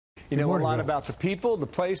You know a lot about the people, the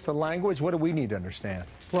place, the language. What do we need to understand?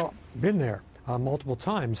 Well, been there multiple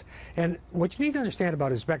times. And what you need to understand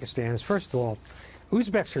about Uzbekistan is, first of all,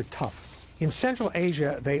 Uzbeks are tough. In Central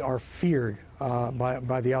Asia, they are feared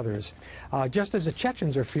by the others, just as the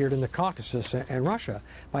Chechens are feared in the Caucasus and Russia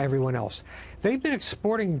by everyone else. They've been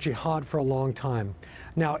exporting jihad for a long time.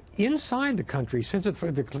 Now, inside the country, since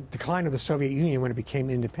the decline of the Soviet Union when it became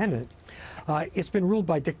independent, it's been ruled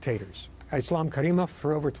by dictators. Islam Karimov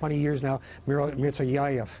for over 20 years now,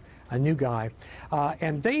 Mirziyoyev, a new guy.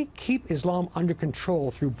 And they keep Islam under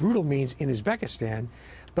control through brutal means in Uzbekistan,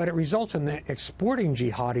 but it results in them exporting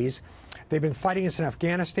jihadis. They've been fighting us in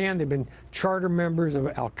Afghanistan. They've been charter members of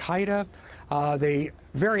Al-Qaeda. They're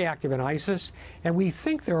very active in ISIS. And we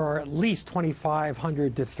think there are at least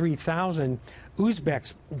 2,500 to 3,000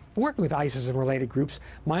 Uzbeks working with ISIS and related groups.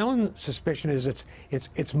 My own suspicion is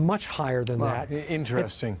it's much higher than that.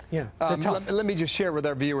 Interesting. Let me just share with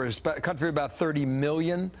our viewers, a country of about 30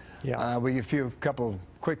 million. Yeah. We give you a couple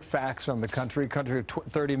quick facts on the country. Country of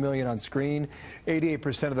 30 million on screen.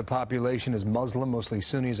 88% of the population is Muslim, mostly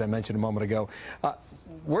Sunni, as I mentioned a moment ago.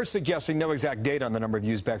 We're suggesting no exact data on the number of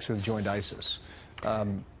Uzbeks who have joined ISIS.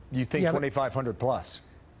 You think 2,500 plus?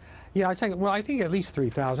 Yeah, I think at least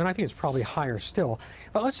 3,000. I think it's probably higher still.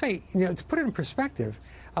 But let's say, to put it in perspective,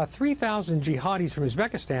 3,000 jihadis from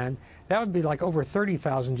Uzbekistan, that would be like over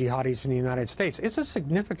 30,000 jihadis from the United States. It's a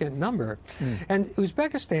significant number. And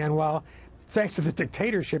Uzbekistan, while thanks to the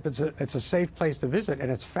dictatorship, it's a safe place to visit, and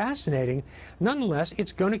it's fascinating. Nonetheless,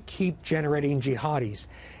 it's going to keep generating jihadis.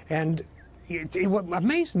 And what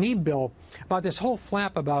amazed me, Bill, about this whole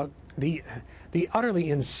flap about the utterly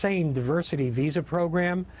insane diversity visa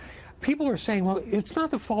program, people are saying, well, it's not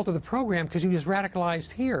the fault of the program because he was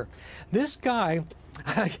radicalized here. This guy,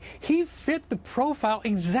 he fit the profile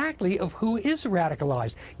exactly of who is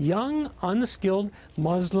radicalized. Young, unskilled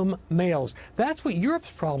Muslim males. That's what Europe's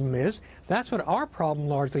problem is. That's what our problem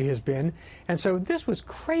largely has been. And so this was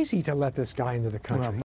crazy to let this guy into the country.